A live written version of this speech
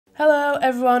Hello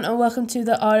everyone and welcome to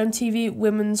the RMTV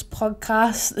Women's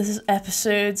podcast. This is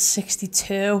episode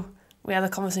 62. We had a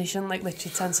conversation like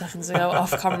literally 10 seconds ago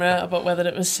off camera about whether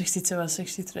it was 62 or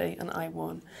 63 and I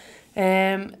won.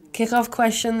 Kick-off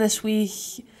question this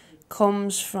week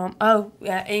comes from... Oh,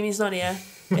 yeah, Amy's not here.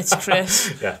 It's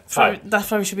Chris. Yeah, hi. That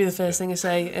probably should be the first thing I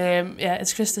say. Yeah,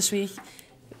 it's Chris this week.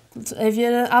 If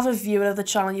you have a viewer of the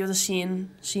channel, you would have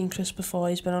seen Chris before.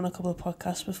 He's been on a couple of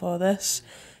podcasts before this.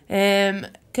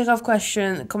 Kick-off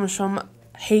question comes from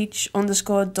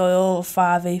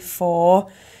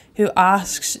H_Doyle584, who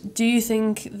asks, do you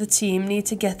think the team need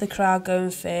to get the crowd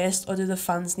going first, or do the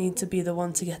fans need to be the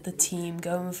one to get the team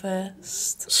going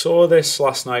first? Saw this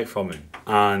last night from him,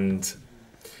 and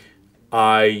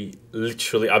I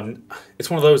literally, it's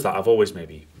one of those that I've always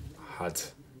maybe had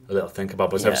a little think about,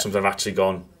 but it's never something I've actually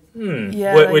gone,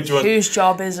 whose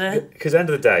job is it? Because at the end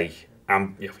of the day,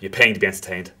 you're paying to be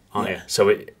entertained, aren't you?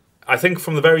 So I think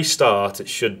from the very start, it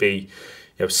should be,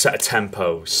 set a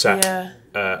tempo, set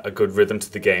a good rhythm to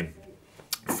the game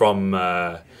from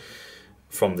the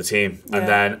team, and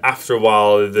then after a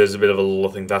while, there's a bit of a lull.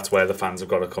 I think that's where the fans have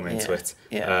got to come into it.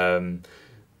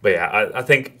 But I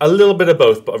think a little bit of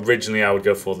both. But originally, I would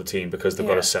go for the team because they've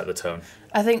got to set the tone.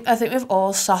 I think we've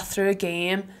all sat through a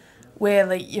game where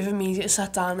like you've immediately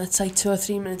sat down, it's like 2 or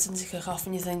 3 minutes into kick off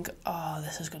and you think, oh,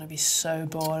 this is going to be so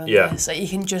boring. This. Like, you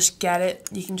can just get it,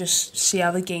 you can just see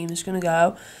how the game is going to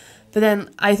go. But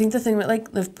then I think the thing with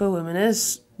like Liverpool Women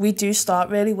is we do start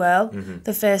really well.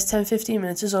 The first 10-15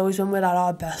 minutes is always when we're at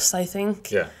our best, I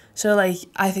think. So like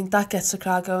I think that gets the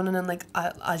crowd going, and then like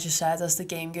as you said, as the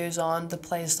game goes on, the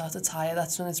players start to tire.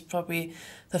 That's when it's probably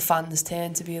the fans'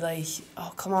 turn to be like,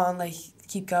 oh, come on, like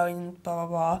keep going, blah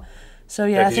blah blah. So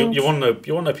I think you want to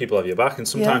know people have your back, and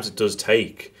sometimes it does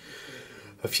take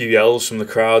a few yells from the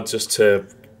crowd just to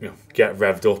get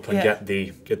revved up and get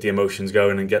the emotions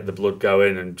going and get the blood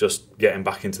going and just getting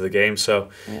back into the game. So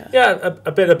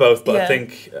a bit of both, but I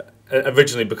think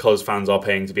originally because fans are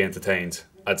paying to be entertained,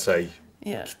 I'd say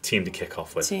team to kick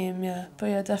off with.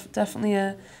 But definitely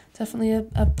a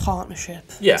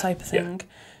partnership type of thing.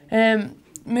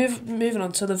 Moving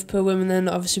on to Liverpool Women, then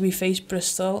obviously we face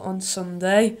Bristol on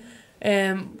Sunday.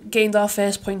 Gained our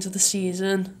first point of the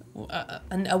season,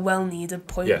 and a well-needed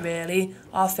point really.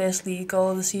 Our first league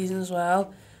goal of the season as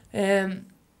well.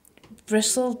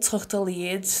 Bristol took the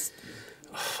lead,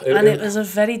 and it was a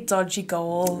very dodgy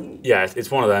goal. Yeah,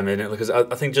 it's one of them, isn't it? Because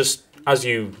I think just as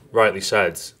you rightly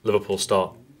said, Liverpool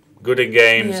start good in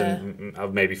games and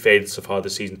have maybe faded so far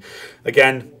this season.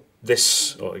 Again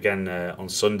on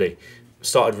Sunday.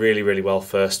 Started really, really well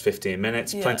first 15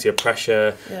 minutes. Plenty of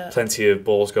pressure, plenty of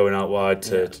balls going out wide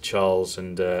to Charles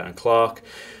and Clark.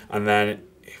 And then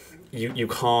you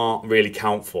can't really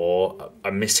count for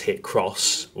a mishit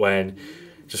cross when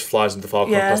it just flies into the far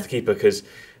corner past the keeper, because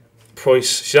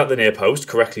Price, she's at the near post,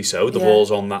 correctly so. The ball's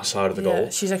on that side of the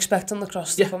goal. She's expecting the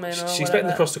cross to come in. She's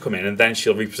expecting the cross to come in, and then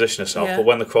she'll reposition herself. But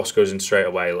when the cross goes in straight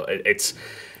away,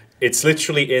 it's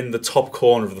literally in the top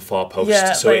corner of the far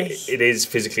post, so it is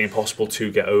physically impossible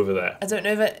to get over there. I don't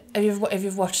know if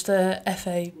you've watched the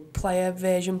FA player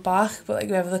version back, but like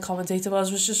whoever the commentator was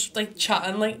just like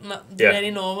chatting like really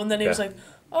normal, and then he was like,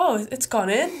 "Oh, it's gone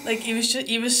in!" Like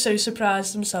he was so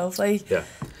surprised himself, like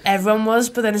everyone was.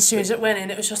 But then as soon as it went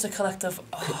in, it was just a collective.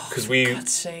 Because we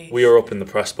were up in the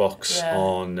press box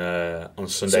on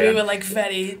Sunday. So we were like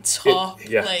very top,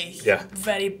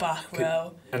 very back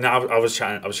row. And I was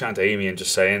chatting to Amy and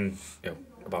just saying,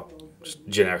 about just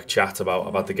generic chat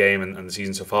about the game and the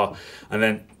season so far. And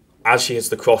then as she hits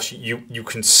the cross, you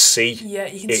can see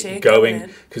it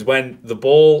going, because when the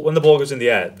ball goes in the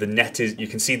air, you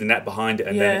can see the net behind it,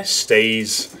 and then it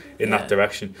stays in that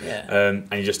direction. And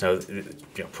you just know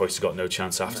Price has got no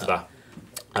chance after that.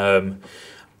 And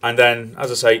then,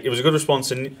 as I say, it was a good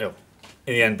response in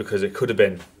the end, because it could have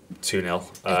been 2-0. It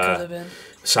could have been.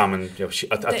 Sam and I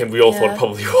think we all thought it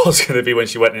probably was going to be when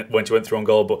she went through on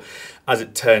goal, but as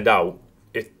it turned out,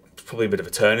 it's probably a bit of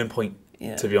a turning point.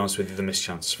 To be honest with you, the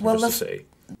mischance from Bristol City.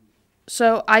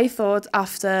 So I thought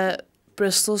after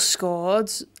Bristol scored,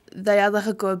 they had like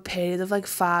a good period of like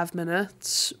 5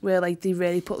 minutes where like they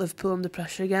really put Liverpool under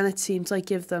pressure again. It seemed to like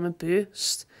give them a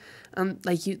boost, and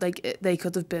they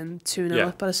could have been 2-0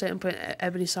 up at a certain point.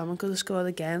 Ebony Salmon could have scored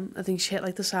again. I think she hit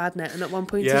like the side net and at one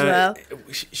point as well.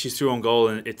 She's through on goal,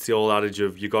 and it's the old adage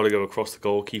of you got to go across the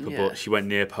goalkeeper, but she went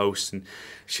near post and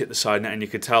she hit the side net, and you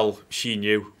could tell she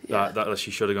knew that she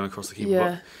should have gone across the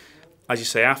keeper. But as you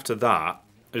say, after that,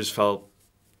 I just felt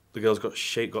the girls got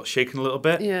shaken a little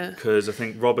bit, because I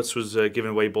think Roberts was giving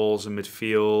away balls in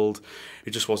midfield.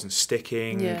 It just wasn't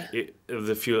sticking.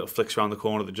 The few little flicks around the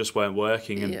corner that just weren't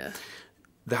working. And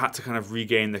they had to kind of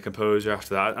regain their composure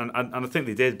after that, and I think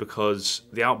they did, because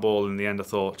the outball in the end, I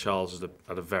thought Charles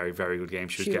had a very, very good game.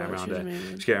 She was getting around it.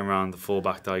 She was getting around the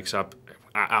fullback Dykes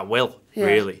at will,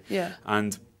 really. Yeah.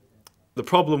 And the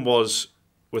problem was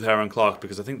with her and Clark,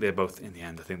 because I think they're both, in the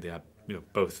end, I think they had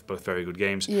both very good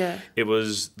games. Yeah. It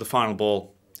was the final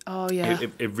ball. Oh yeah.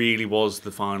 It really was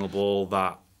the final ball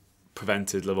that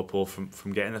prevented Liverpool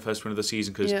from getting the first win of the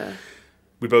season, because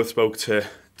we both spoke to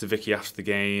Vicky after the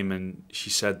game, and she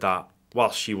said that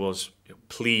whilst she was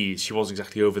pleased, she wasn't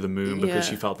exactly over the moon, because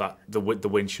she felt that the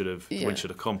win should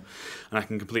have come, and I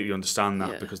can completely understand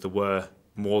that, because there were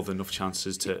more than enough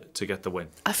chances to get the win.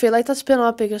 I feel like that's been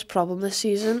our biggest problem this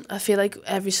season. I feel like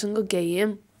every single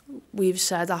game we've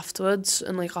said afterwards,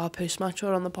 and like our post-match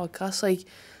or on the podcast, like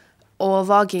all of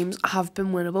our games have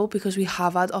been winnable because we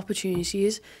have had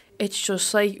opportunities. It's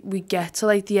just like we get to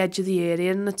like the edge of the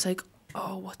area and it's like,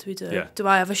 oh, what do we do? Yeah. Do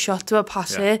I have a shot? Do I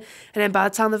pass it? And then by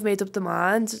the time they've made up their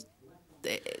mind,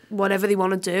 whatever they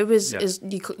want to do is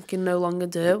you can no longer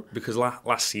do. Because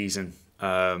last season,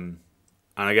 and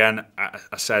again,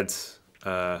 I said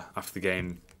after the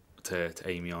game to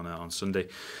Amy on Sunday,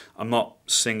 I'm not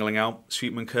singling out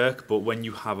Sweetman Kirk, but when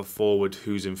you have a forward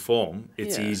who's in form,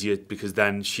 it's easier, because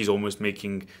then she's almost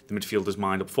making the midfielders'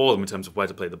 mind up for them in terms of where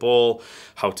to play the ball,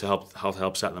 how to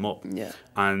help set them up. Yeah.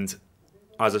 And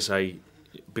as I say,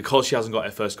 because she hasn't got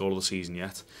her first goal of the season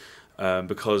yet,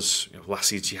 because last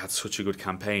season she had such a good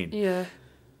campaign. Yeah.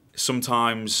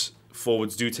 Sometimes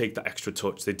forwards do take that extra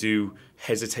touch. They do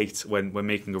hesitate when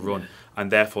making a run,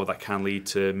 and therefore that can lead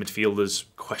to midfielders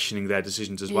questioning their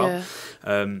decisions as well.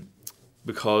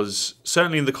 Because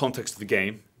certainly in the context of the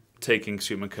game, taking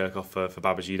Sweetman Kirk off for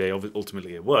Babajide,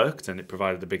 ultimately it worked and it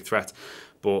provided a big threat.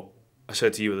 But I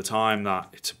said to you at the time that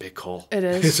it's a big call. It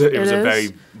is. It was a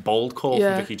very bold call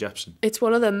from Vicky Jepson. It's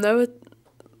one of them though.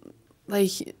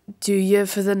 Like, do you,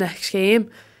 for the next game,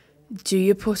 do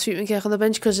you put Sweetman Kirk on the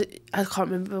bench? Because I can't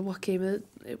remember what game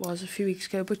it was a few weeks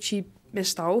ago, but she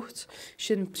missed out.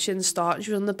 She didn't start.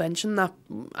 She was on the bench, and that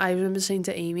I remember saying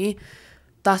to Amy,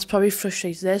 that's probably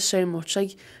frustrated her so much.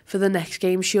 Like, for the next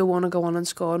game, she'll want to go on and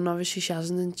score, and obviously she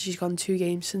hasn't, and she's gone 2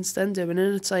 games since then doing it.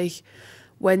 And it's like,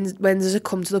 when does it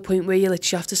come to the point where you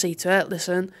literally have to say to her,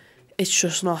 listen, it's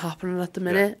just not happening at the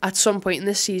minute. At some point in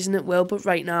this season it will, but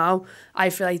right now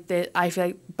I feel like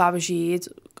Babajide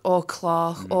or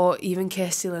Clark or even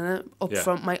Kirsty Linnett up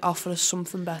front might offer us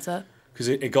something better. Because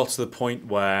it got to the point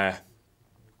where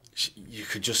you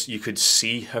could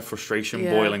see her frustration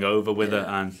boiling over with her,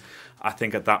 and I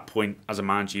think at that point, as a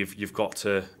manager, you've got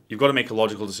to make a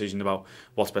logical decision about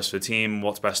what's best for the team,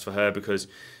 what's best for her, because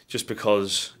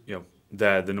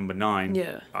they're the number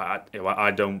 9.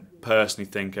 I don't personally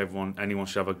think anyone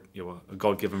should have a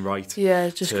God-given right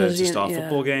to start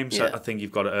football games. I think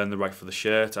you've got to earn the right for the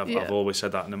shirt. I've always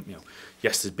said that. And,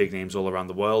 yes, there's big names all around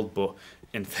the world, but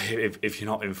if you're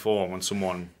not in form when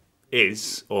someone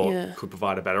is or could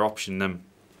provide a better option, then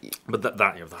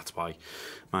that's why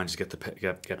managers get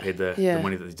paid the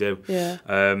money that they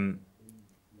do.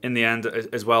 In the end,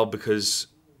 as well, because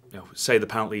say the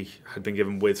penalty had been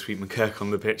given with Sweetman Kirk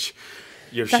on the pitch,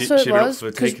 she'd be up for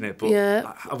taking it. But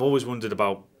I've always wondered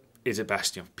about, is it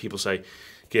best? People say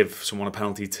give someone a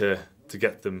penalty to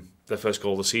get them their first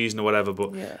goal of the season or whatever.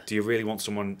 But do you really want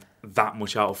someone that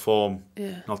much out of form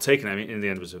not taking it? I mean, in the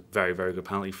end, it was a very, very good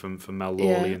penalty from Mel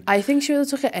Lawley. And I think she would have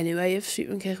took it anyway if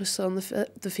Sweetman Kirk was still on the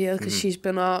field, because she's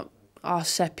been our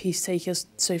set piece taker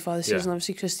so far this season.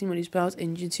 Obviously, Christine Murray's been out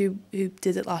injured who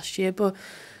did it last year, but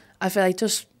I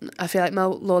feel like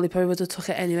Mel Lawley probably would have took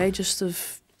it anyway.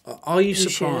 Are you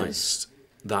surprised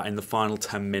that in the final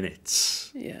 10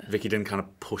 minutes, Vicky didn't kind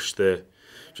of push it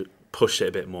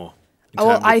a bit more?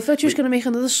 I thought she was going to make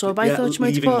another sub. I thought she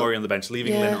might leaving Murray on the bench,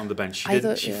 leaving Lynn on the bench. I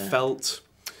felt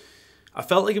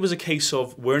like it was a case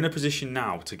of, we're in a position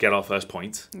now to get our first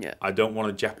point. I don't want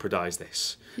to jeopardise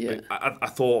this. I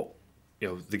thought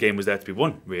the game was there to be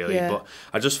won, really. But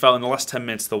I just felt in the last 10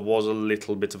 minutes there was a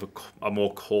little bit of a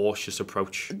more cautious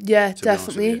approach. Yeah,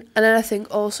 definitely. And then I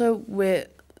think also with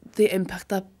the impact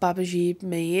that Babajide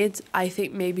made, I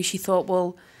think maybe she thought,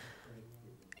 well,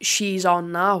 she's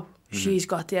on now. She's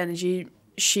got the energy.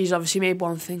 She's obviously made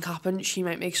one thing happen. She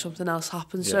might make something else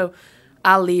happen. So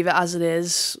I'll leave it as it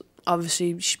is.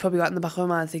 Obviously, she's probably got in the back of her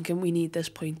mind thinking, we need this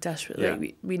point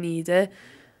desperately. We need it.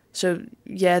 So,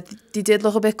 they did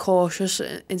look a bit cautious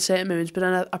in certain moments, but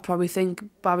then I probably think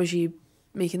Babajide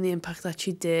making the impact that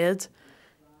she did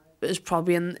is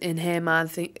probably in her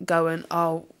mind going,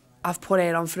 oh, I've put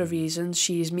her on for a reason.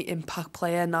 She's my impact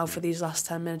player now for these last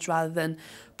 10 minutes, rather than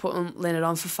putting Lynette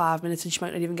on for 5 minutes and she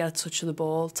might not even get a touch of the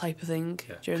ball type of thing.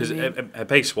 Because her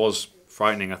pace was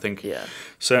frightening. I think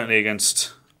certainly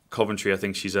against Coventry, I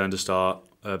think she's earned a start.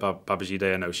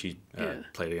 Babajide, I know she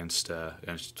played against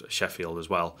Sheffield as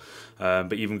well.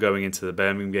 But even going into the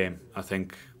Birmingham game, I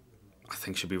think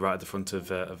she'll be right at the front of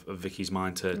Vicky's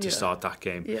mind to start that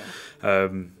game.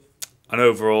 And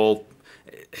overall,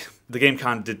 the game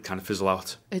did fizzle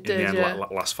out in the end,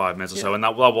 last 5 minutes or so, and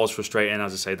that was frustrating.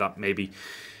 As I say, that maybe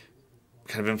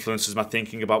kind of influences my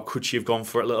thinking about could she have gone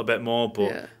for it a little bit more.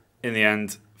 But in the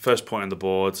end, first point on the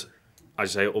board,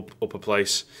 as I say, upper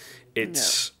place.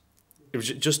 It was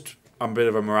just a bit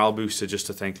of a morale booster just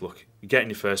to think, look, getting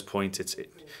your first point. As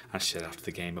I said after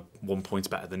the game, 1 point's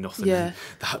better than nothing. Yeah.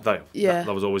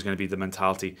 That was always going to be the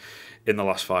mentality in the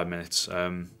last 5 minutes.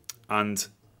 And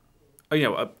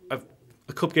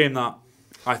a cup game that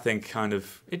I think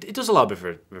it does allow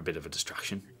for a bit of a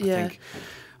distraction. I think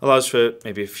allows for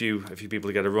maybe a few people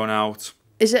to get a run out.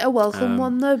 Is it a welcome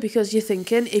one though? Because you're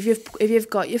thinking if you've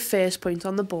got your first point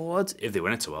on the board, if they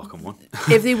win, it's a welcome one.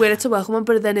 If they win, it's a welcome one.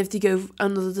 But then if they go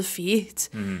another defeat,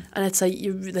 and it's like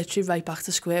you're literally right back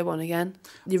to square one again.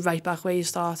 You're right back where you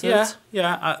started.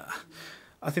 Yeah.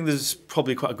 I think there's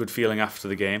probably quite a good feeling after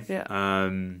the game. Yeah.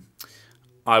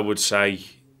 I would say,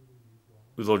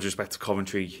 with all due respect to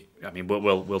Coventry, I mean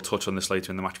we'll touch on this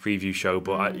later in the match preview show,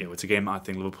 but it's a game that I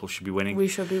think Liverpool should be winning. We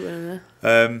should be winning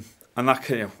it. And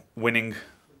that winning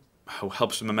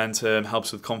helps with momentum,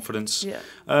 helps with confidence. Yeah.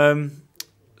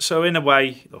 So in a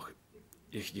way, look,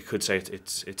 you could say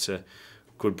it's a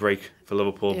good break for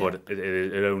Liverpool, but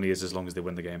it only is as long as they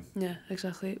win the game. Yeah,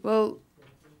 exactly. Well,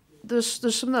 there's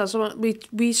something else.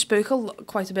 We spoke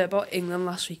quite a bit about England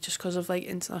last week just because of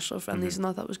international friendlies and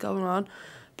that was going on.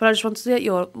 But I just wanted to get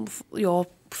your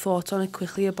thoughts on it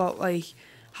quickly about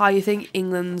how you think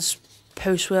England's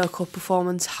post World Cup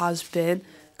performance has been.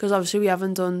 Because obviously we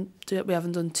haven't done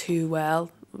too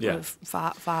well with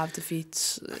five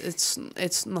defeats.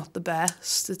 It's not the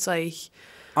best. It's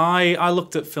I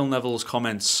looked at Phil Neville's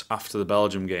comments after the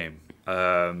Belgium game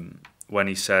when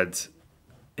he said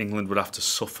England would have to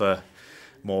suffer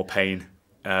more pain.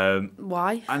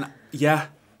 Why? And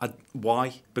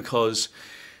why? Because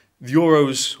the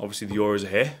Euros are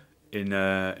here in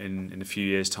a few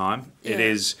years' time. Yeah. It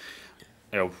is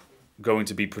going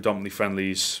to be predominantly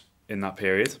friendlies in that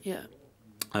period,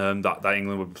 that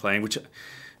England would be playing, which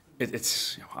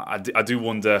I do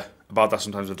wonder about that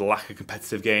sometimes with the lack of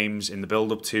competitive games in the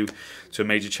build-up to a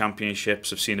major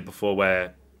championships. I've seen it before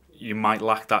where you might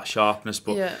lack that sharpness,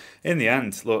 but in the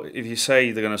end, look, if you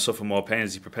say they're going to suffer more pain,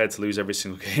 is he prepared to lose every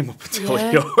single game up until the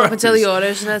Euros? Up until the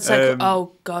Euros, and it's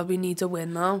oh God, we need to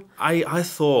win now. I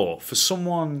thought for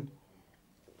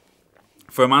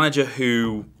a manager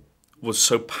who was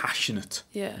so passionate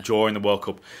during the World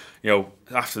Cup,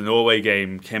 after the Norway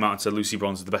game, came out and said Lucy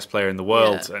Bronze is the best player in the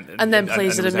world, and then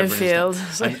plays it in midfield.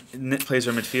 And plays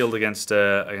her in midfield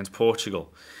against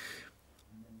Portugal.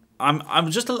 I'm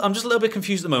just a little bit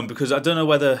confused at the moment because I don't know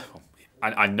whether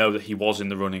I know that he was in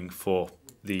the running for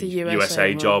the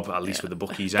USA job, at least with the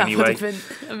bookies anyway. They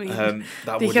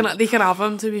can have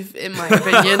him, to be, in my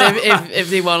opinion. if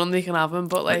they want him, they can have him.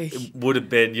 But it would have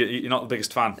been. You're not the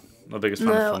biggest fan. Not the biggest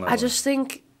fan. No, I just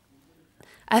think.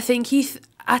 I think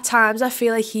at times I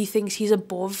feel like he thinks he's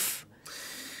above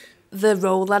the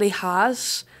role that he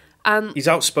has, and he's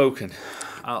outspoken.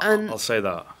 I'll say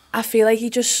that. I feel like he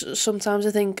just sometimes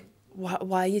I think,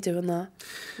 why are you doing that?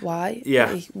 Why?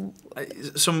 Yeah.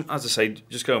 As I say,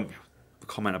 just go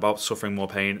comment about suffering more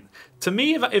pain. To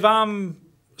me, if I'm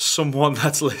someone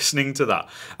that's listening to that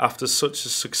after such a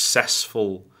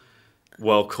successful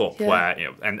World Cup where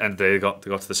and they got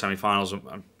to the semi-finals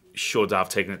and should have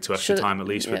taken it to extra time at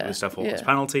least with Steph Houghton's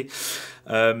penalty.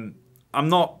 I'm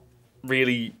not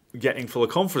really getting full of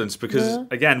confidence because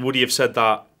again, would he have said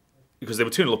that because they were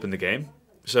 2-0 up in the game?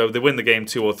 So they win the game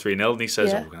 2 or 3-0, and he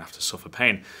says, "Oh, we're going to have to suffer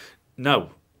pain."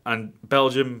 No, and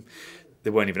Belgium,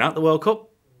 they weren't even out the World Cup.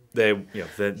 They're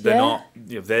not.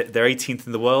 They're 18th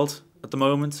in the world at the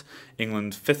moment.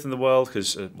 England 5th in the world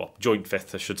because joint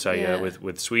 5th, I should say,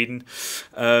 with Sweden.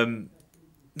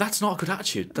 That's not a good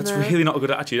attitude. That's really not a good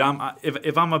attitude.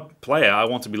 If I'm a player, I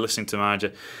want to be listening to the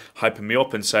manager hyping me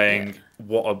up and saying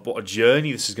what a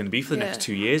journey this is going to be for the next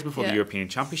 2 years before the European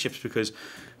Championships. Because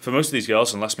for most of these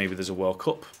girls, unless maybe there's a World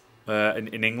Cup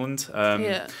in England,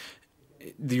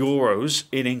 the Euros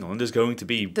in England is going to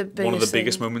be one of the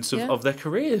biggest moments of their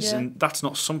careers. And that's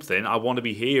not something I want to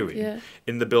be hearing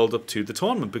in the build-up to the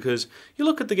tournament. Because you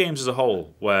look at the games as a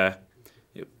whole where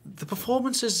the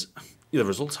performances... the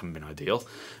results haven't been ideal,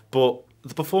 but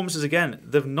the performances, again,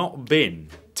 they've not been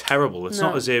terrible. It's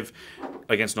not as if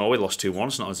against Norway they lost 2-1.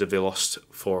 It's not as if they lost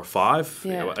 4 or 5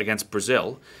 against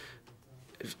Brazil.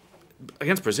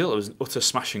 against Brazil, it was an utter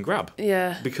smash and grab.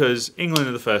 Yeah. Because England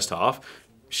in the first half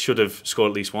should have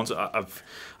scored at least once. I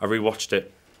rewatched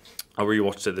it. I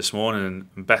rewatched it this morning,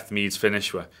 and Beth Mead's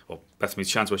finish, Beth Mead's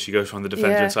chance where she goes from the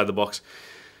defender inside the box.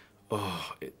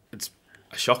 Oh, it's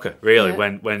a shocker, really,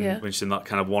 when she's in that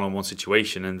kind of one-on-one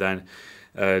situation, and then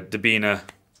Dabina,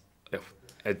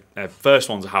 first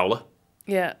one's a howler,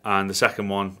 and the second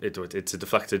one it's a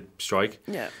deflected strike,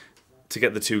 to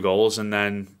get the 2 goals, and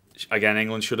then again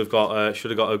England should have got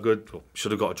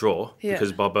a draw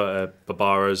because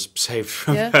Barbara's saved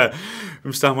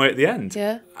from Stanway at the end.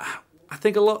 Yeah, I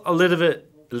think a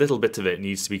little bit of it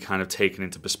needs to be kind of taken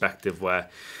into perspective where.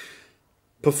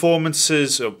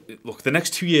 Performances. Look, the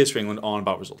next 2 years for England aren't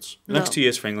about results. The next 2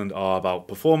 years for England are about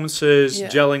performances,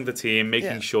 gelling the team,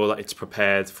 making sure that it's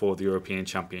prepared for the European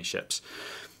Championships.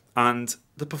 And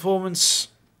the performance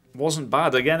wasn't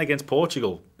bad. Again, against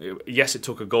Portugal. Yes, it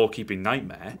took a goalkeeping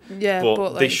nightmare,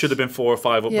 but they should have been 4 or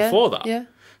 5 up before that. Yeah.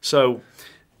 So,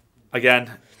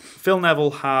 again, Phil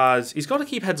Neville he's got to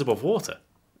keep heads above water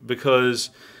because,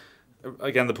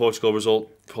 again, the Portugal result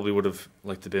probably would have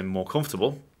liked to have been more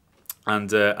comfortable.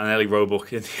 And Ellie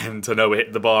Roebuck in the end, I know,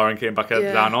 hit the bar and came back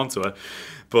down onto her,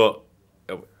 but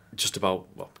just about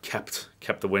kept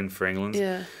the win for England.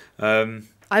 Yeah.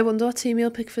 I wonder what team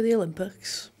he'll pick for the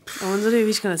Olympics. I wonder who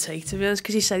he's going to take, to be honest,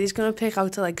 because he said he's going to pick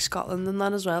out to Scotland and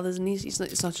that as well, isn't he? It's not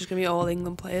just going to be all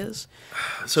England players.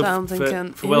 So I'm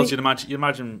thinking for Wales, you'd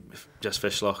imagine if Jess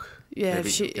Fishlock. Yeah,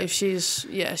 if she's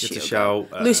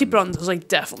shout. Lucy Bronder's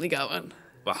definitely going.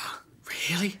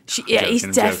 Really? He's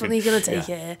definitely going to take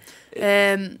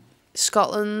her.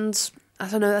 Scotland, I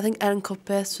don't know, I think Erin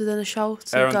Cuthbert's within a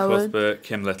shout. Erin Cuthbert,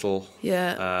 Kim Little.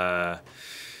 Yeah.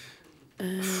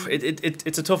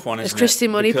 It's a tough one, isn't it? If Christy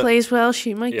Murray plays well,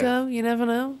 she might go. You never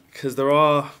know. Because there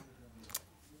are...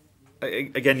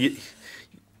 Again,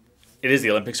 it is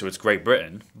the Olympics, so it's Great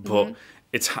Britain, but...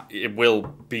 It will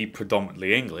be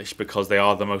predominantly English because they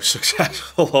are the most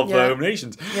successful of the home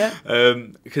nations. Yeah.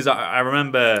 Because I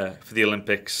remember for the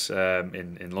Olympics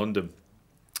in London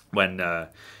when the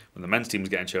men's team was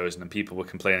getting chosen and people were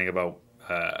complaining about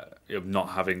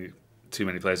not having too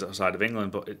many players outside of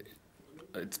England, but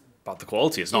it's about the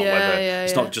quality. It's not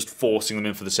it's not just forcing them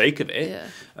in for the sake of it.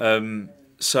 Yeah.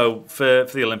 So for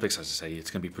the Olympics, as I say, it's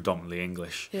going to be predominantly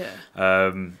English. Yeah.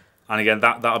 And again,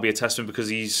 that'll be a testament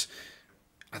because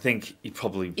I think he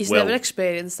probably He's will. never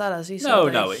experienced that, has he?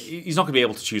 No, he's not going to be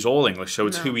able to choose all English, so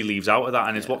it's who he leaves out of that,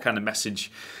 and it's what kind of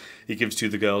message he gives to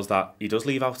the girls that he does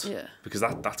leave out. Yeah. Because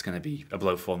that's going to be a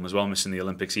blow for them as well, missing the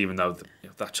Olympics, even though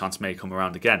that chance may come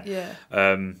around again. Yeah.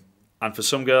 And for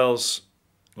some girls,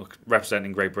 look,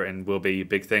 representing Great Britain will be a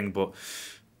big thing, but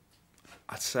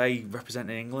I'd say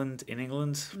representing England in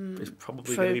England is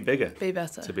probably going to be bigger. Be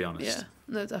better. To be honest. Yeah,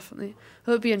 no, definitely. It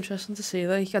would be interesting to see.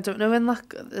 I don't know when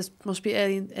this must be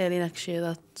early next year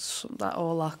that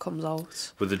all that comes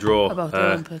out. With the draw. About the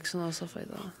Olympics and all stuff like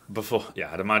that. Before,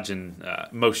 I'd imagine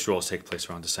most draws take place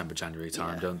around December, January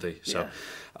time, don't they? So,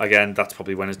 again, that's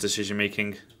probably when his decision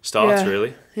making starts,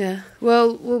 really. Yeah.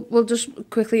 Well, we'll just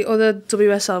quickly, other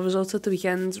WSL results at the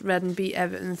weekend. Reading beat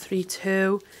Everton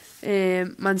 3-2.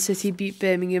 Man City beat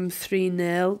Birmingham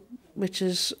 3-0, which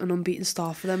is an unbeaten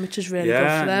start for them, which is really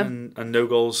good for them. And no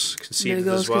goals conceded as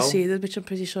well. No goals conceded, which I'm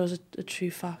pretty sure is a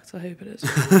true fact. I hope it is.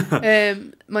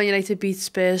 Man United beat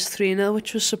Spurs 3-0,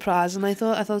 which was surprising. I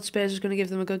thought Spurs was going to give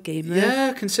them a good game there.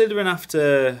 Yeah, considering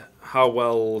after how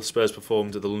well Spurs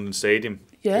performed at the London Stadium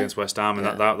against West Ham, and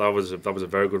that was a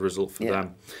very good result for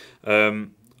them.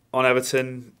 On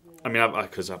Everton, I mean,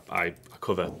 because I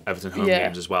cover Everton home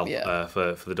games as well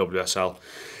for the WSL,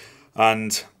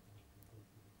 and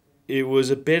it was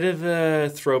a bit of a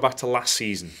throwback to last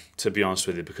season, to be honest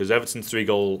with you, because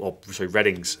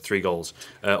Reading's 3 goals,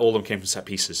 all of them came from set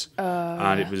pieces,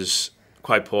 and it was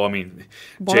quite poor. I mean,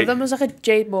 one of them was like a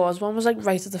Jade Moore's one was like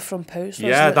right at the front post.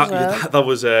 That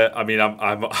was. I mean,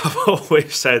 I've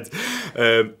always said.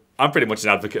 I'm pretty much an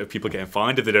advocate of people getting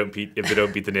fined if they don't beat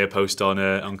the near post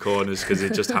on corners, because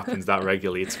it just happens that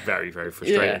regularly. It's very, very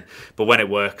frustrating. Yeah. But when it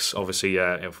works, obviously,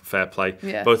 fair play.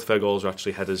 Yeah. Both of their goals are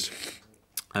actually headers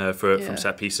from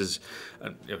set pieces.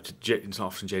 It's not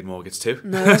often Jade Moore gets 2.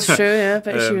 No, that's true. Yeah, I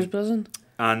bet she was buzzing.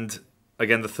 And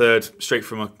again, the third straight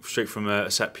from a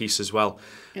set piece as well.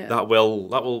 Yeah. That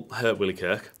will hurt Willie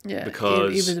Kirk. Yeah,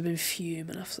 because he would have been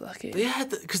fuming after that game. Yeah,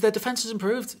 because their defence has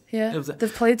improved. Yeah,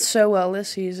 they've played so well this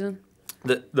season.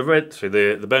 The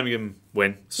Birmingham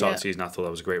win start of the season, I thought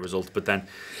that was a great result. But then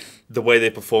the way they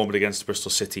performed against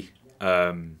Bristol City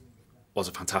was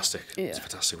a fantastic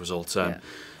result.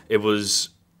 It was,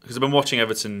 because I've been watching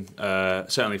Everton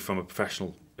certainly from a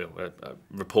professional a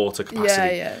reporter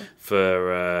capacity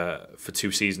for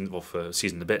 2 seasons, or for a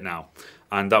season and a bit now.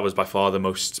 And that was by far the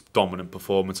most dominant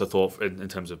performance, I thought, in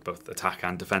terms of both attack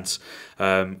and defence.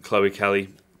 Chloe Kelly,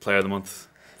 Player of the Month.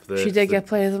 She did get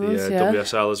Player of the Month,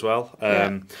 WSL as well.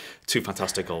 2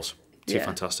 fantastic goals. Two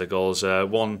fantastic goals.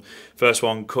 First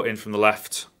one cut in from the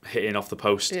left, hitting off the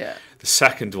post. Yeah. The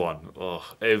second one,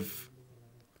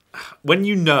 when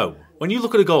you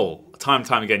look at a goal time and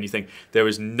time again, you think there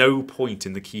is no point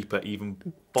in the keeper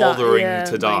even bothering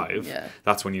to dive.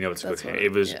 That's when you know it's a good hit.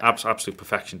 It was absolute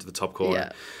perfection to the top corner.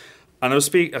 Yeah. And I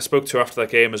spoke to her after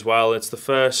that game as well. It's the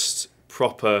first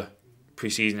proper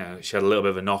pre-season. She had a little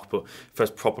bit of a knock, but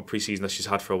first proper pre-season that she's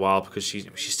had for a while, because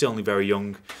she's still only very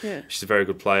young. Yeah. She's a very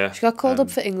good player. She got called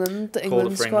up for England, the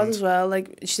England squad as well.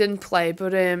 Like, she didn't play,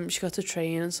 but she got to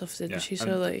train and stuff, didn't she?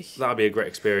 So that'd be a great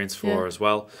experience for her as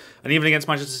well. And even against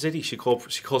Manchester City, she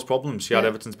caused problems. She had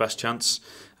Everton's best chance,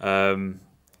 and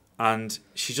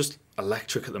she's just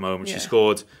electric at the moment. She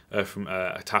scored from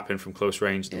a tap in from close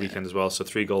range the weekend as well. So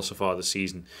 3 goals so far this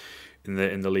season in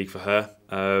the league for her.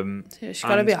 She's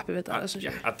got to be happy with that, isn't she?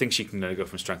 Yeah, I think she can go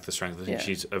from strength to strength. I think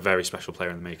she's a very special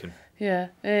player in the making. Yeah.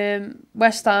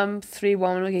 West Ham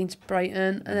 3-1 against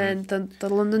Brighton, and then the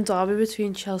London derby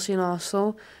between Chelsea and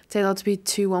Arsenal turned out to be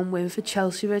 2-1 win for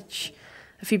Chelsea, which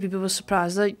a few people were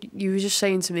surprised at. You were just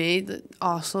saying to me that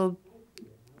Arsenal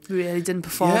really didn't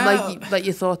perform like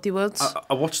you thought they would.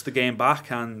 I watched the game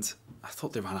back and I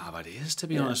thought they ran out of ideas, to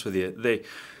be honest with you. They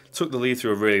took the lead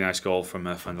through a really nice goal from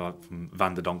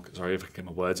Van der Donk. Sorry if I can get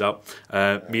my words out.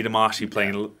 Miedemarschi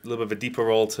playing a little bit of a deeper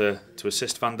role to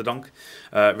assist Van der Donk.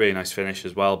 Really nice finish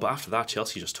as well. But after that,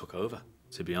 Chelsea just took over,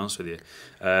 to be honest with you.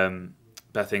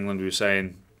 Beth England, we were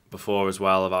saying before as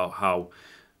well about how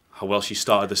well she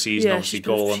started the season. Yeah,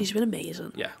 she's been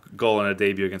amazing. Yeah, goal on her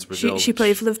debut against Brazil. She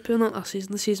played for Liverpool not last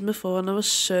season, the season before, and I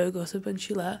was so gutted when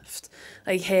she left.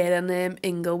 Like, her and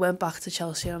Ingle went back to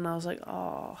Chelsea, and I was like,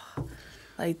 oh,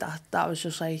 like that was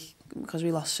just like, because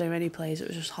we lost so many players, it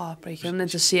was just heartbreaking. And then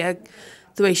to see her,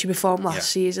 the way she performed last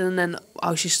season, and then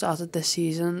how she started this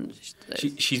season.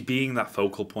 She's being that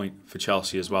focal point for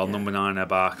Chelsea as well. Number 9 her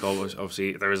back.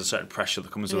 Obviously, there is a certain pressure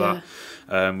that comes with that.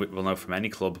 We'll know from any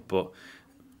club, but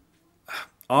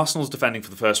Arsenal's defending for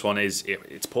the first one it's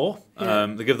poor.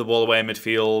 They give the ball away in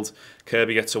midfield.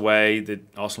 Kirby gets away.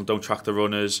 Arsenal don't track the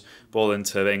runners. Ball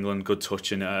into England. Good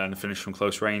touch and a finish from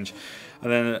close range.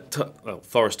 And then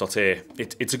Forrest here.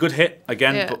 It's a good hit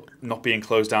again, but not being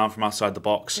closed down from outside the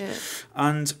box. Yeah.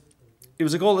 And it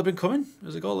was a goal that had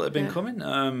been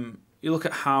coming. You look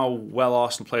at how well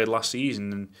Arsenal played last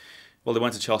season, and they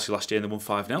went to Chelsea last year and they won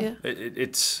 5-0.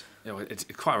 It's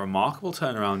quite a remarkable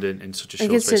turnaround in such a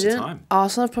short space of time.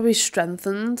 Arsenal have probably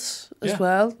strengthened as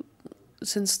well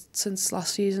since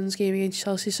last season's game against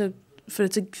Chelsea. So for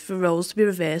roles to be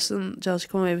reversed and Chelsea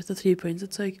come away with the 3 points,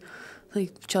 it's like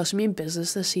Chelsea mean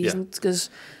business this season, because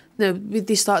they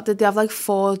have like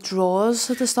 4 draws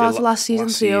at the start of last season,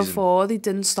 3 or 4. They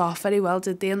didn't start very well,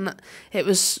 did they? And there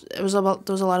was a lot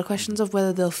of questions of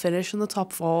whether they'll finish in the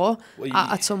top 4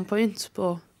 at some point,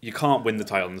 but. You can't win the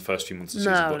title in the first few months of the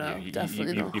season, but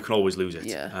definitely not. You can always lose it.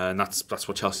 Yeah. And that's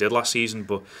what Chelsea did last season.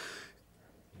 But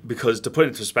because, to put it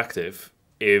into perspective,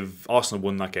 if Arsenal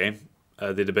won that game,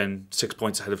 they'd have been 6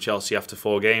 points ahead of Chelsea after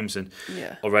 4 games, and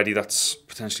already that's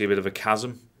potentially a bit of a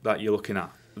chasm that you're looking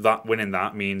at. That winning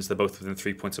that means they're both within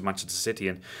 3 points of Manchester City,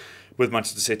 and with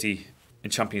Manchester City in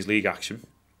Champions League action.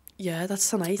 Yeah, that's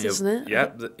tonight, isn't it? Yeah,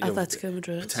 Atletico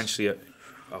Madrid. Potentially a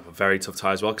very tough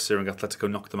tie as well, considering Atletico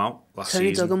knocked them out last season.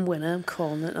 Tony Duggan winner, I'm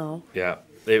calling it now. Yeah.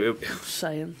 I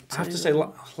have to say,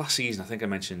 last season, I think I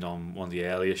mentioned on one of the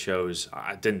earlier shows,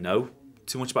 I didn't know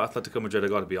too much about Atletico Madrid, I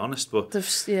got to be honest, but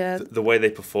the way they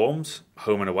performed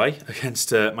home and away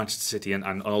against Manchester City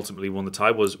and ultimately won the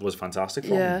tie was fantastic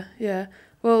for them. Yeah.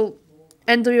 Well,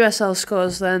 NWSL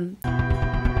scores then.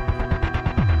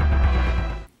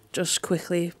 Just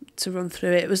quickly to run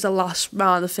through it. It was the last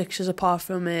round of fixtures apart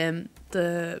from the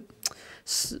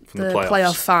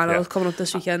playoff final coming up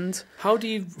this weekend. How do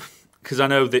you... Because I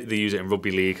know they use it in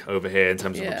rugby league over here in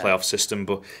terms of the playoff system,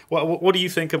 but what do you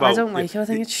think about... I don't like it. I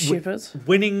think it's stupid.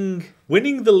 Winning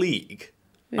the league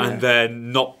and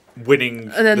then not winning the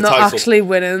title. And then not actually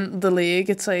winning the league.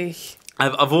 It's like...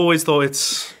 I've always thought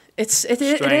it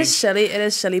is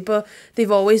silly, but they've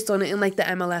always done it in like the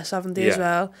MLS, haven't they, as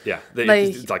well? Yeah,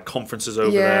 like conferences over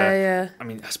there. I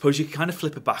mean, I suppose you can kind of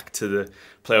flip it back to the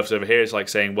playoffs over here. It's like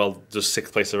saying, well, does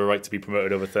 6th place have a right to be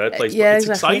promoted over 3rd place? But it's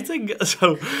exciting,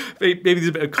 so maybe there's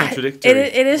a bit of contradictory.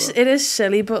 It is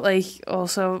silly, but like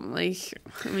also like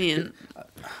I mean,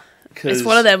 It's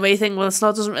one of them where you think, well, it's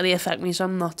not doesn't really affect me, so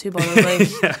I'm not too bothered. Like,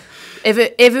 yeah. If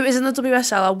it was in the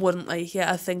WSL, I wouldn't like it.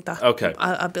 I think that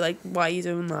I'd be like, why are you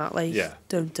doing that? Like,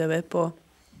 don't do it. But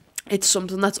it's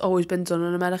something that's always been done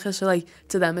in America, so like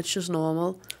to them, it's just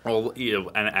normal. Well,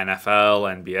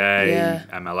 NFL, NBA,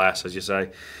 MLS, as you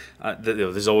say.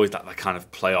 There's always that kind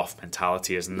of playoff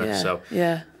mentality, isn't there? So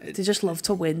they just love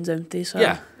to win, don't they?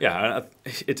 So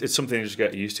it's something you just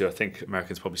get used to. I think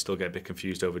Americans probably still get a bit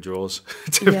confused over draws.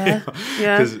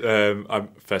 Because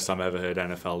first time I ever heard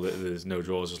NFL, there's no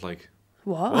draws. It's like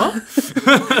what?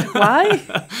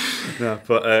 Why? No,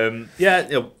 but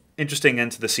interesting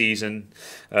end to the season.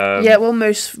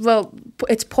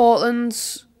 It's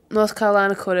Portland's, North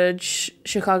Carolina Courage,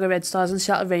 Chicago Red Stars and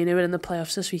Seattle Rain are in the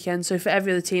playoffs this weekend. So for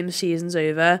every other team, the season's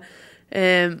over.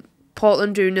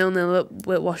 Portland drew 0-0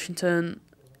 with Washington.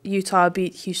 Utah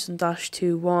beat Houston Dash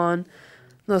 2-1.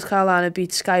 North Carolina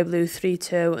beat Sky Blue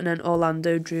 3-2. And then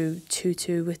Orlando drew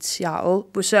 2-2 with Seattle.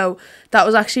 So that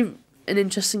was actually an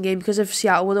interesting game because if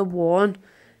Seattle would have won,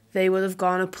 they would have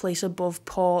gone a place above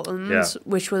Portland,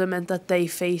 which would have meant that they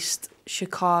faced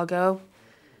Chicago,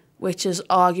 which is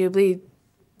arguably...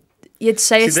 You'd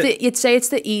say it's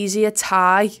the easier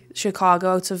tie,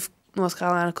 Chicago out of North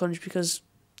Carolina Courage, because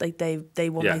like they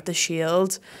won like the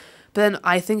Shield. But then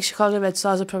I think Chicago Red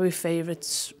Stars are probably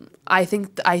favourites. I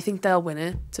think they'll win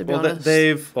it, to be honest.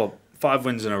 They've 5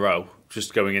 wins in a row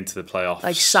just going into the playoffs.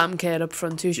 Like Sam Kerr up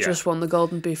front, who's just won the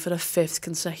Golden Boot for the 5th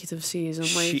consecutive season.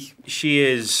 She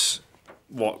is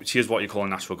what you call a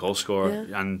natural goal scorer.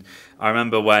 And I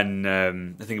remember when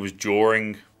I think it was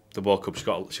during the World Cup, she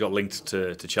got linked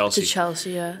to Chelsea. To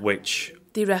Chelsea, yeah. Which...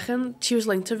 Do you reckon she was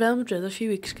linked to Real Madrid a few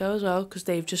weeks ago as well? Because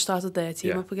they've just started their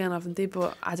team up again, haven't they?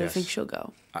 But I don't think she'll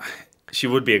go. She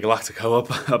would be a Galactico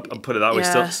up, I'll put it that way.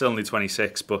 Still only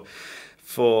 26. But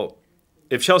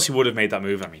if Chelsea would have made that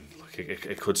move, I mean, look,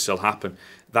 it could still happen.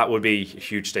 That would be a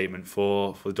huge statement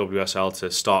for the WSL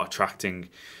to start attracting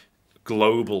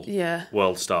global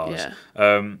world stars.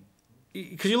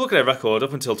 Because you look at their record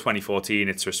up until 2014,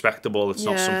 it's respectable. It's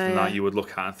not something that you would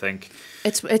look at and think.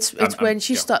 It's when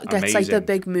she gets like the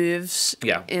big moves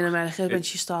in America. When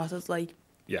she started,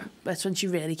 that's when she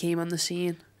really came on the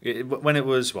scene. When it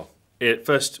was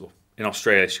first in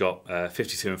Australia, she got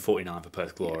 52 and 49 for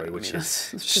Perth Glory, which is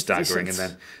staggering, and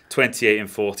then 28 and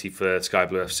 40 for Sky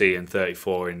Blue FC and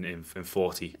 34 in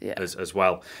 40 as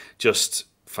well. Just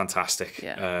fantastic,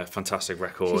 fantastic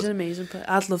record. She's an amazing player.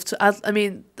 I'd love to. I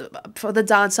mean, for the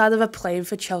downside of her playing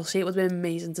for Chelsea, it would have been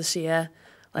amazing to see her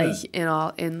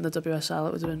in the WSL.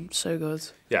 It would have been so good.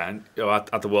 Yeah, and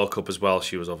at the World Cup as well,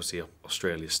 she was obviously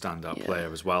Australia's standout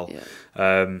player as well.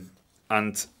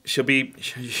 And she'll be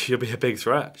a big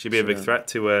threat. She'll be a big threat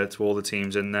to all the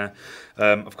teams in there.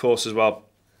 Of course, as well,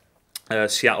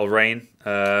 Seattle Rain.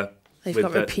 They've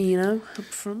got Rapinoe up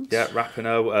front. Yeah,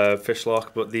 Rapinoe,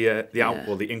 Fishlock, but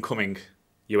the incoming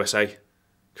USA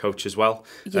coach as well.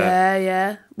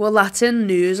 Yeah. Well, that's in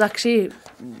news actually.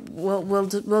 We'll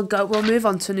move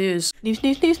on to news. News.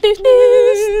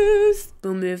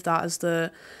 We'll move that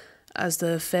as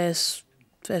the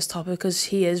first topic because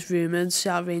he is rumoured.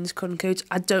 Seattle Rain's current coach.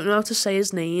 I don't know how to say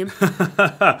his name.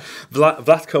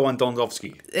 Vlatko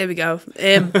Andondovski. There we go.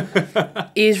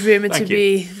 He's rumoured to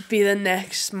be the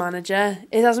next manager.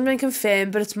 It hasn't been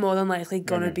confirmed, but it's more than likely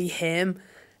gonna be him.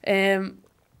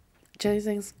 Do you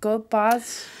think it's good, bad?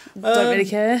 Don't really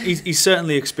care. He's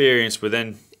certainly experienced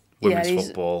within women's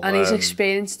football, and he's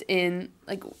experienced in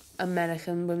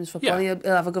American women's football. Yeah.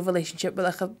 He'll have a good relationship with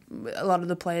a lot of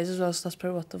the players as well. So that's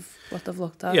probably what they've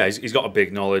looked at. Yeah, he's got a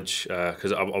big knowledge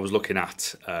because I was looking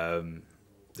at the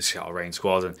Seattle Rain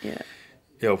squad, and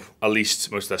at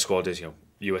least most of their squad is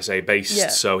USA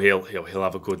based, so he'll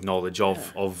have a good knowledge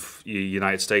of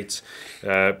United States.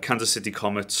 Kansas City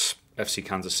Comets, FC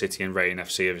Kansas City, and Rain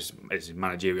FC is his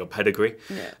managerial pedigree.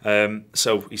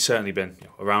 So he's certainly been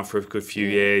around for a good few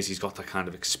years. He's got that kind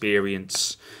of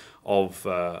experience of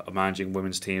managing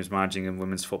women's teams, managing in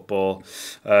women's football.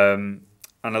 And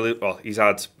he's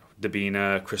had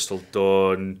Dabina, Crystal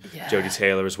Dunn, Jodie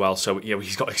Taylor as well. So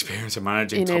he's got experience of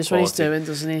managing. He knows what he's doing,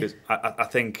 doesn't he? I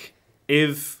think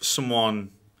if someone,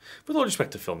 with all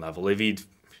respect to Phil Neville, if he'd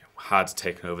had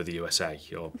taken over the USA,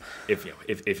 or if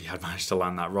he had managed to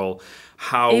land that role,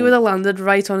 he would have landed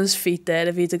right on his feet there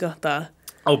if he'd have got that.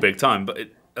 Oh, big time! But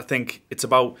I think it's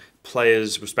about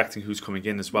players respecting who's coming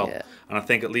in as well. And I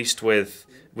think at least with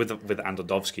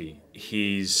Andondovski,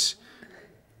 he's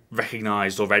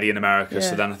recognised already in America.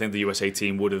 So then I think the USA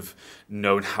team would have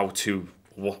known how to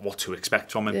what to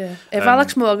expect from him. Yeah. If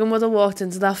Alex Morgan would have walked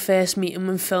into that first meeting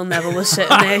when Phil Neville was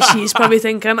sitting there, she's probably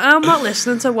thinking, I'm not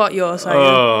listening to what you're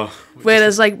saying.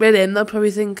 Whereas, like, with him, they'll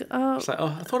probably think, It's like,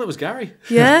 I thought it was Gary.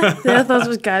 Yeah, I thought it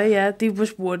was Gary, yeah. He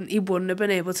wouldn't have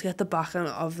been able to get the backing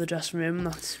of the dressing room, and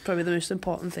that's probably the most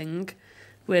important thing.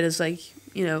 Whereas, like,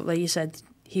 you know, like you said,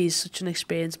 he's such an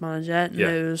experienced manager,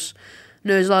 knows a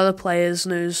lot of the players,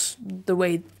 knows the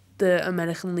way the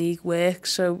American League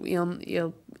works, so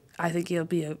I think he'll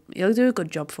do a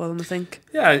good job for them, I think.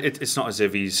 Yeah, it's not as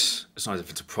if it's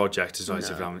a project. It's not as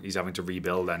if he's having to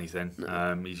rebuild anything.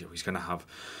 No. He's going to have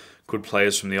good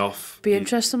players from the off. Be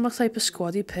interesting what type of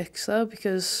squad he picks, though,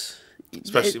 because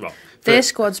their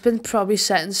squad's been probably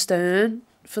set in stone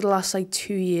for the last, like,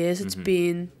 2 years. It's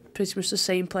been pretty much the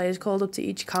same players called up to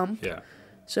each camp. Yeah.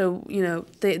 So, you know,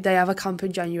 they have a camp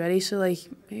in January, so, like,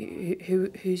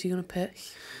 who's he going to pick?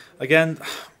 Again,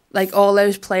 like, all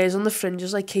those players on the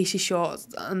fringes, like Casey Short,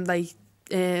 and, like,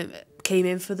 came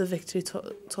in for the Victory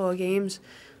Tour games.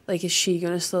 Like, is she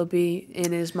going to still be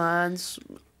in his minds?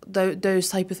 Those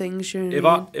type of things, you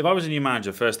know. If I was a new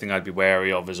manager, first thing I'd be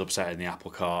wary of is upsetting the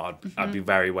apple cart. I'd be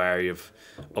very wary of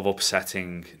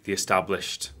upsetting the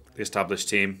established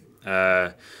team.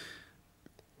 And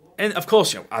of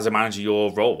course, you know, as a manager,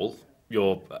 your role,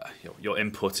 your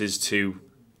input is to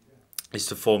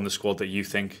form the squad that you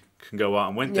think can go out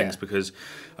and win things, because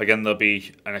again, there'll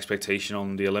be an expectation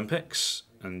on the Olympics,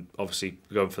 and obviously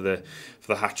going for the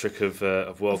hat trick of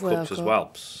World Cups as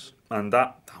well, and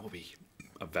that will be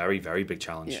a very, very big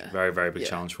challenge, very, very big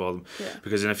challenge for them,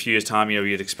 because in a few years' time, you know,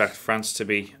 you'd expect France to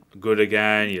be good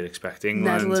again, you'd expect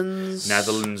England,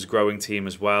 Netherlands growing team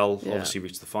as well, obviously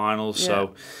reach the finals,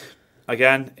 so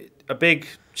again, a big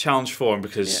challenge for him,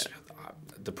 because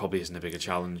there probably isn't a bigger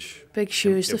challenge. Big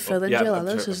shoes to fill in Jill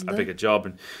Ellis, isn't a bigger job.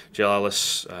 And Jill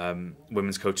Ellis,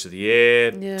 Women's Coach of the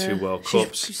Year, 2 World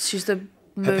Cups. She's got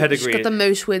the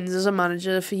most wins as a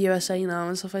manager for USA now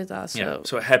and stuff like that. So.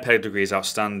 So her pedigree is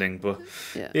outstanding, but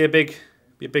be a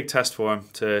big test for him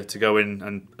to go in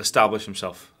and establish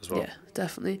himself as well. Yeah,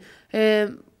 definitely.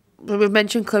 We've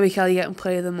mentioned Chloe Kelly getting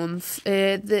Player of the Month.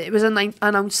 It was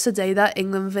announced today that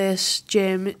England versus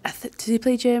Germany. Did he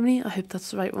play Germany? I hope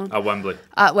that's the right one. At Wembley.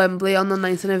 At Wembley on the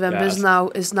 9th of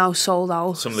November is now sold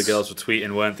out. Some of the girls were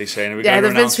tweeting, weren't they, saying they've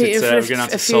been tweeting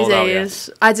for a few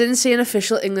days. I didn't see an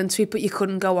official England tweet, but you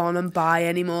couldn't go on and buy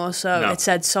anymore, so it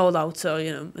said sold out. So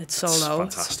you know it's sold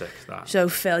out. Fantastic. That. So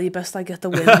Phil, you best get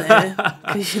the win there,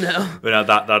 because you know. But no,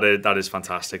 that is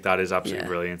fantastic. That is absolutely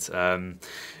brilliant.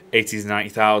 80,000 to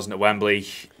 90,000 at Wembley.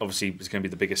 Obviously, it's going to be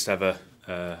the biggest ever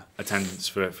attendance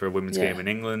for a women's game in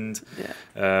England.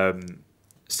 Yeah.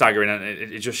 Staggering, and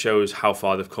it just shows how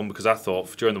far they've come. Because I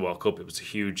thought during the World Cup it was a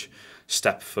huge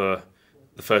step for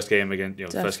the first game again. You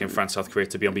know, the first game France South Korea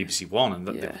to be on BBC One, and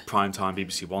the prime time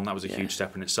BBC One. That was a huge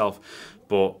step in itself.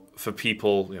 But for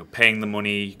people, you know, paying the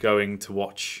money, going to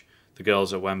watch the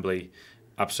girls at Wembley,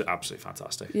 absolutely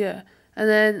fantastic. Yeah, and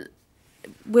then.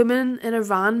 Women in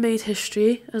Iran made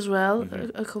history as well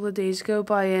a couple of days ago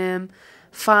by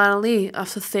finally,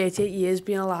 after 38 years,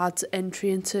 being allowed to entry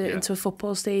into a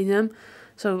football stadium.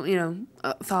 So, you know,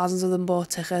 thousands of them bought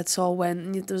tickets, all went,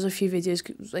 and there was a few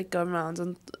videos like going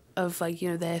around of like, you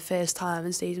know, their first time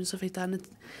in stadium, stuff like that. And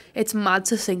it's mad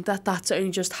to think that that's only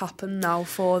just happened now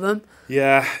for them.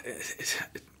 Yeah,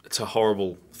 it's a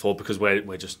horrible thought, because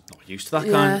we're just not used to that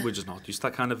kind. We're just not used to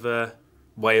that kind of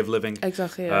way of living.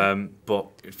 Exactly.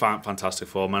 But fantastic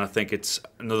for them, and I think it's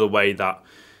another way that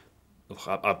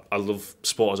I love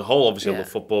sport as a whole. Obviously, I love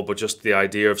football, but just the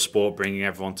idea of sport bringing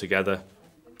everyone together,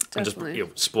 and just, you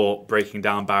know, sport breaking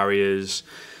down barriers.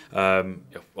 You know,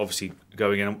 obviously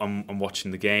going in and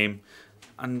watching the game,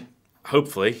 and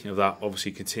hopefully, you know, that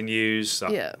obviously continues.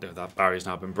 That, you know, that barrier's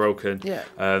now been broken. Yeah.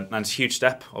 And it's a huge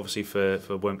step, obviously, for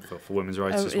women's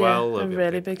rights as well. A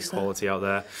really big step. Equality out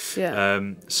there. Yeah.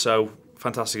 So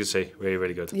fantastic to see. Really,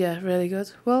 really good. Yeah, really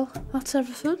good. Well, that's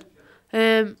everything.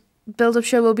 Build-up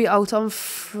show will be out on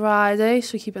Friday,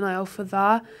 so keep an eye out for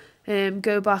that.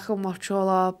 Go back and watch all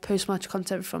our post-match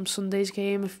content from Sunday's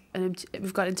game.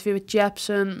 We've got an interview with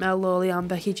Jepson, Mel Lawley and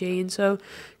Becky Jane, so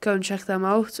go and check them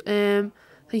out. Thank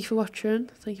you for watching.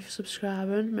 Thank you for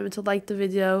subscribing. Remember to like the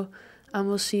video, and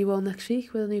we'll see you all next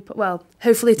week with a new... Well,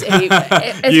 hopefully it's Amy.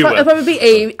 It'll probably be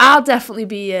Amy. I'll definitely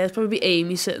be... It'll probably be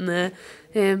Amy sitting there.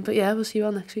 But yeah, we'll see you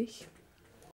all next week.